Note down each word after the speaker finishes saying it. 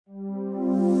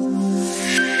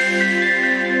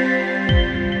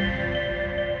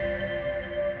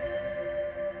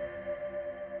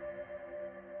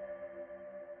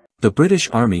The British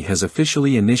Army has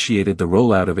officially initiated the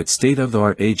rollout of its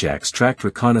state-of-the-art Ajax tracked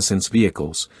reconnaissance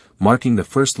vehicles, marking the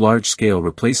first large-scale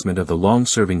replacement of the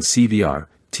long-serving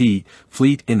CVR-T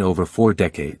fleet in over 4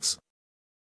 decades.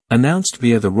 Announced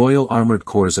via the Royal Armoured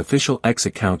Corps' official X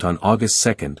account on August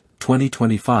 2,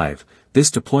 2025, this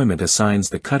deployment assigns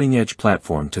the cutting-edge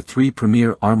platform to 3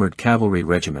 premier armoured cavalry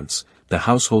regiments, the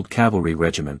Household Cavalry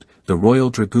Regiment, the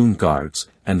Royal Dragoon Guards,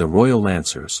 and the Royal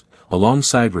Lancers,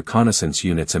 alongside reconnaissance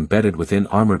units embedded within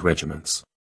armoured regiments.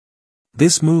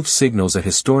 This move signals a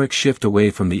historic shift away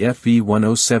from the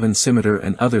FV-107 Scimitar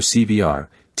and other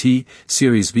CVR-T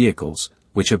series vehicles,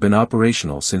 which have been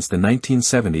operational since the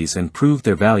 1970s and proved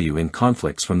their value in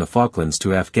conflicts from the Falklands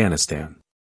to Afghanistan.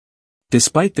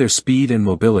 Despite their speed and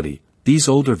mobility, these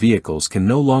older vehicles can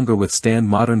no longer withstand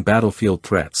modern battlefield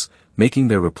threats, making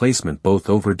their replacement both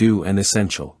overdue and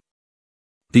essential.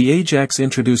 The Ajax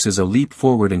introduces a leap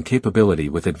forward in capability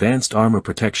with advanced armor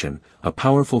protection, a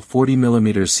powerful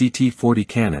 40mm CT-40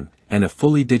 cannon, and a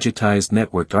fully digitized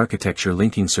networked architecture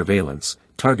linking surveillance,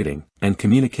 targeting, and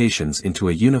communications into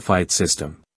a unified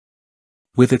system.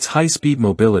 With its high-speed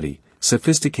mobility,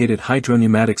 sophisticated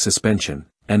hydropneumatic suspension,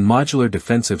 and modular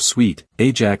defensive suite,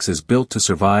 Ajax is built to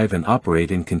survive and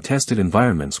operate in contested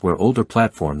environments where older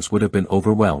platforms would have been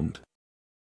overwhelmed.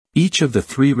 Each of the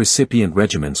 3 recipient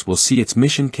regiments will see its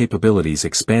mission capabilities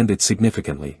expanded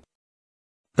significantly.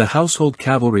 The Household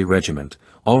Cavalry Regiment,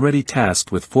 already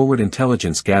tasked with forward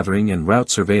intelligence gathering and route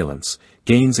surveillance,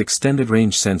 gains extended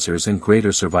range sensors and greater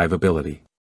survivability.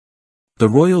 The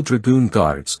Royal Dragoon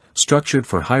Guards, structured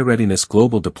for high-readiness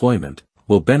global deployment,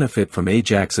 will benefit from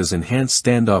Ajax's enhanced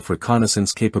standoff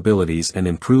reconnaissance capabilities and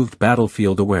improved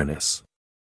battlefield awareness.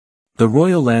 The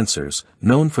Royal Lancers,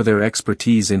 known for their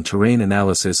expertise in terrain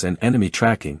analysis and enemy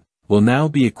tracking, will now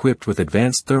be equipped with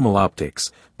advanced thermal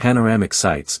optics, panoramic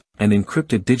sights, and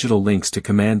encrypted digital links to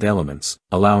command elements,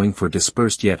 allowing for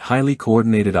dispersed yet highly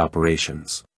coordinated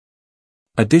operations.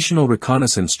 Additional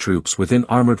reconnaissance troops within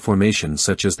armored formations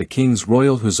such as the King's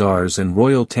Royal Hussars and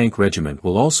Royal Tank Regiment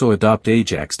will also adopt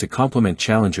Ajax to complement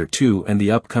Challenger 2 and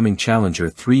the upcoming Challenger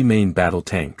 3 main battle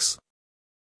tanks.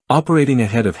 Operating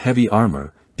ahead of heavy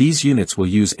armor, these units will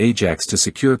use Ajax to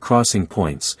secure crossing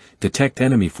points, detect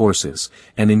enemy forces,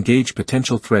 and engage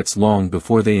potential threats long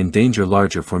before they endanger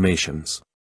larger formations.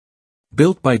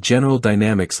 Built by General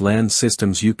Dynamics Land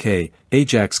Systems UK,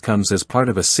 Ajax comes as part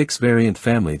of a 6-variant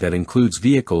family that includes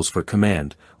vehicles for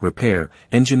command, repair,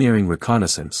 engineering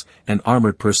reconnaissance, and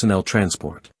armored personnel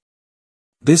transport.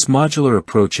 This modular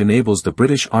approach enables the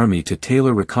British Army to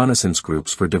tailor reconnaissance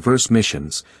groups for diverse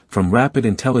missions, from rapid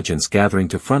intelligence gathering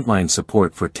to frontline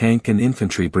support for tank and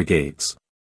infantry brigades.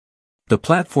 The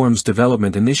platform's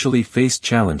development initially faced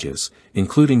challenges,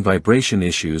 including vibration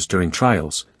issues during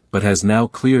trials, but has now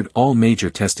cleared all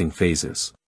major testing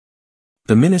phases.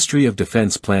 The Ministry of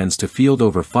Defence plans to field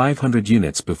over 500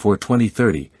 units before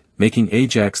 2030, making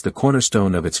Ajax the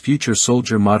cornerstone of its future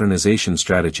soldier modernization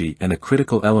strategy and a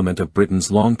critical element of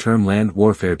Britain's long-term land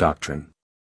warfare doctrine.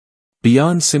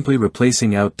 Beyond simply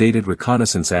replacing outdated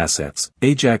reconnaissance assets,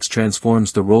 Ajax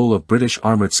transforms the role of British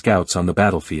armoured scouts on the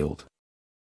battlefield.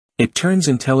 It turns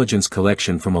intelligence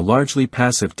collection from a largely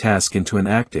passive task into an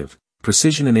active,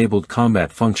 precision-enabled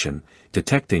combat function,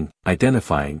 detecting,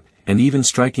 identifying, and even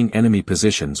striking enemy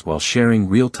positions while sharing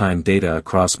real-time data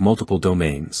across multiple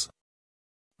domains.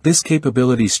 This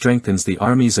capability strengthens the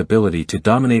Army's ability to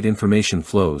dominate information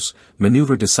flows,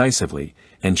 maneuver decisively,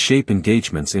 and shape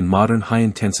engagements in modern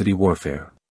high-intensity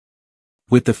warfare.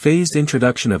 With the phased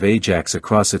introduction of Ajax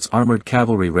across its armoured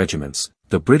cavalry regiments,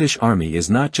 the British Army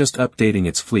is not just updating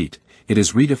its fleet, it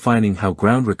is redefining how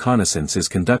ground reconnaissance is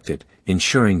conducted,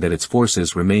 ensuring that its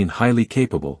forces remain highly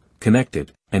capable,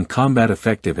 connected, and combat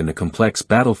effective in the complex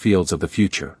battlefields of the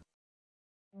future.